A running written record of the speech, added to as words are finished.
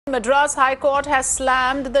Madras High Court has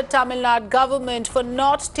slammed the Tamil Nadu government for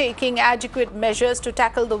not taking adequate measures to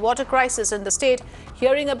tackle the water crisis in the state.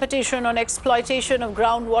 Hearing a petition on exploitation of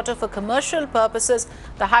groundwater for commercial purposes,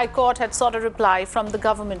 the High Court had sought a reply from the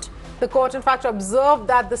government. The court, in fact, observed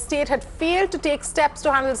that the state had failed to take steps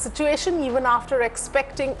to handle the situation even after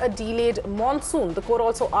expecting a delayed monsoon. The court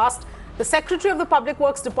also asked the Secretary of the Public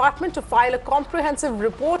Works Department to file a comprehensive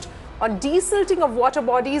report on desilting of water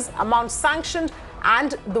bodies, amounts sanctioned,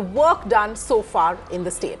 and the work done so far in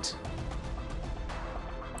the state.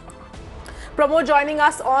 Pramod joining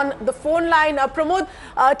us on the phone line. Pramod,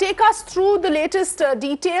 take us through the latest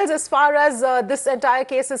details as far as this entire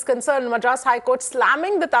case is concerned. Madras High Court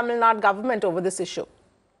slamming the Tamil Nadu government over this issue.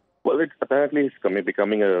 Well, it apparently is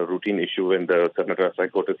becoming a routine issue when the Madras High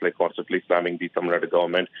Court is constantly slamming the Tamil Nadu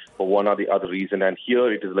government for one or the other reason. And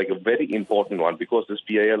here it is a very important one because this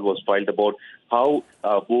PIL was filed about how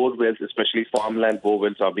bore wells, especially farmland bore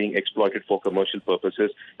wells, are being exploited for commercial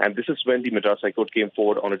purposes. And this is when the Madras High Court came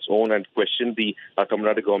forward on its own and questioned the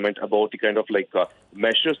Tamil Nadu government about the kind of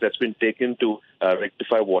measures that's been taken to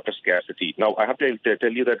rectify water scarcity. Now, I have to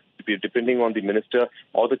tell you that depending on the minister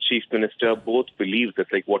or the chief minister, both believe that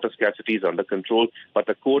water scarcity is under control. But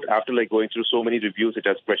the court, after going through so many reviews, it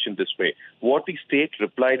has questioned this way. What the state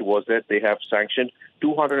replied was that they have sanctioned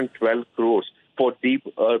 212 crores for deep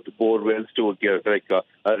earth bore wells to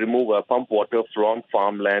remove pump water from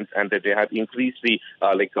farmlands, and that they have increased the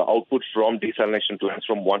output from desalination plants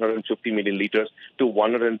from 150 million liters to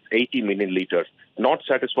 180 million liters. Not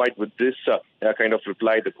satisfied with this kind of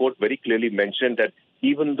reply, the court very clearly mentioned that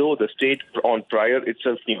even though the state on prior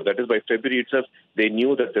itself knew, that is by February itself, they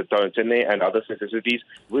knew that the Chennai and other cities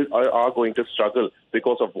are going to struggle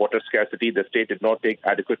because of water scarcity. The state did not take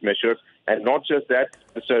adequate measures. And not just that,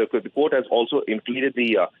 the court has also included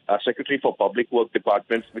the Secretary for Public Works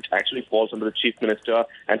Department, which actually falls under the Chief Minister,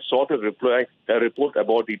 and sought a report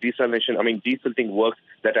about the desilting works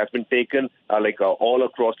that have been taken all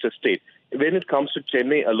across the state. When it comes to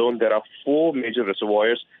Chennai alone, there are 4 major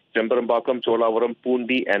reservoirs: Chembarambakam, Cholavaram,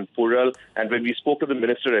 Pundi, and Pural. And when we spoke to the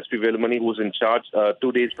Minister, S.P. Velumani, who was in charge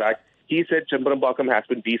 2 days back, he said Chembarambakam has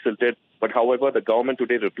been desilted. But however, the government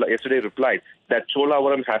yesterday replied that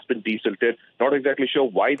Cholavaram has been desilted. Not exactly sure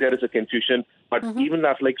why there is a confusion, but even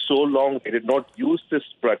after so long, they did not use this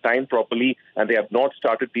time properly, and they have not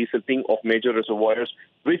started desilting of major reservoirs,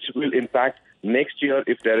 which will impact next year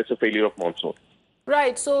if there is a failure of monsoon.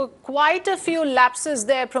 Right, so quite a few lapses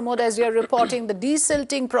there, Pramod, as you're reporting. The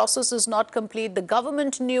desilting process is not complete. The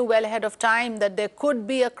government knew well ahead of time that there could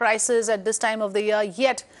be a crisis at this time of the year,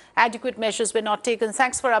 yet adequate measures were not taken.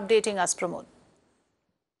 Thanks for updating us, Pramod.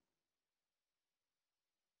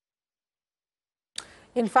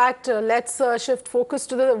 In fact, let's shift focus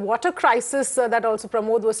to the water crisis that also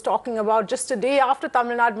Pramod was talking about. Just a day after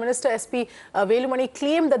Tamil Nadu Minister S.P. Velumani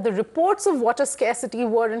claimed that the reports of water scarcity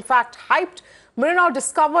were in fact hyped, Mirror now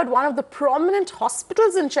discovered one of the prominent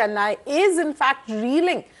hospitals in Chennai is in fact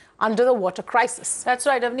reeling under the water crisis. That's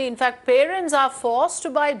right, Avni. In fact, parents are forced to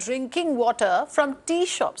buy drinking water from tea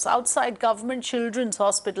shops outside Government Children's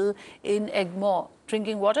Hospital in Egmore.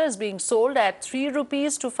 Drinking water is being sold at 3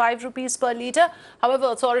 rupees to 5 rupees per litre. However,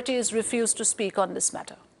 authorities refuse to speak on this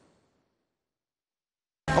matter.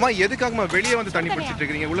 அம்மா எதுக்காகமா வெளிய வந்து தண்ணி பிடிச்சிட்டு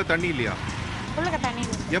இருக்கீங்க? உள்ள தண்ணி இல்லையா? உள்ள தண்ணி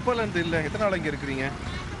இல்ல. எப்பல இருந்து இல்ல? எத்தனை நாளா இங்க இருக்கீங்க?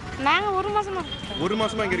 நாங்க ஒரு மாசமா இருக்கோம். ஒரு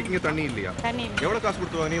மாசமா இங்க இருக்கீங்க, தண்ணி இல்லையா? தண்ணி இல்ல. எவ்வளவு காசு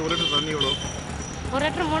கொடுத்து வாங்குனீங்க? ஒரு லிட்டர் தண்ணி எவ்வளவு? ஒரு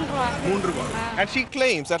லிட்டர் 3 ரூபாய். 3 ரூபாய். And she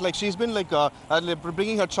claims that she's been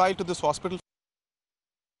bringing her child to this hospital.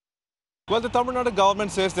 Well, the Tamil Nadu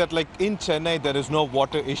government says that in Chennai there is no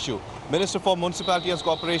water issue. Minister for Municipalities and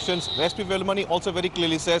Corporations, S.P. Velumani, also very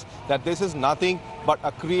clearly says that this is nothing but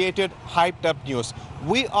a created, hyped-up news.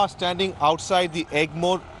 We are standing outside the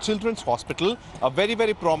Egmore Children's Hospital, a very,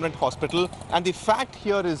 very prominent hospital. And the fact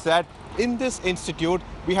here is that in this institute,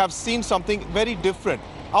 we have seen something very different.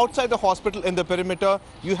 Outside the hospital in the perimeter,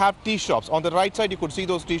 you have tea shops. On the right side, you could see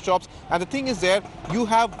those tea shops. And the thing is there, you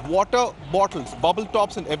have water bottles, bubble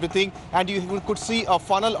tops and everything, and you could see a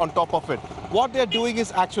funnel on top of it. What they're doing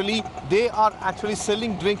is they are actually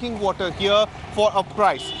selling drinking water here for a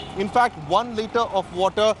price. In fact, 1 liter of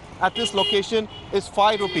water at this location is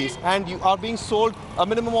 5 rupees, and you are being sold a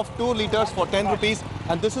minimum of 2 liters for 10 rupees.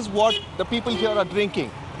 And this is what the people here are drinking.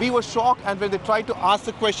 We were shocked, and when they tried to ask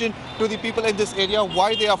the question to the people in this area why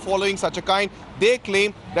they are following such a kind, they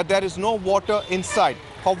claim that there is no water inside.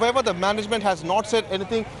 However, the management has not said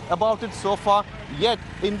anything about it so far. Yet,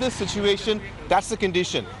 in this situation, that's the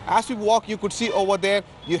condition. As we walk, you could see over there,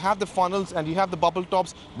 you have the funnels and you have the bubble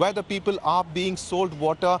tops where the people are being sold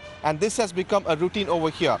water, and this has become a routine over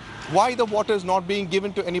here. Why the water is not being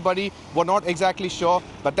given to anybody, we're not exactly sure,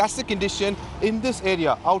 but that's the condition in this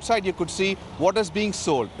area. Outside, you could see water is being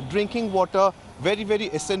sold. Drinking water, very, very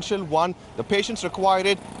essential one. The patients require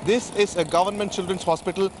it. This is a government children's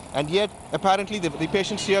hospital, and yet apparently the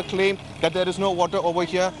patients here claim that there is no water over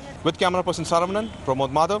here. With camera person Saravanan,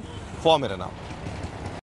 Pramod Madhav for Mirana.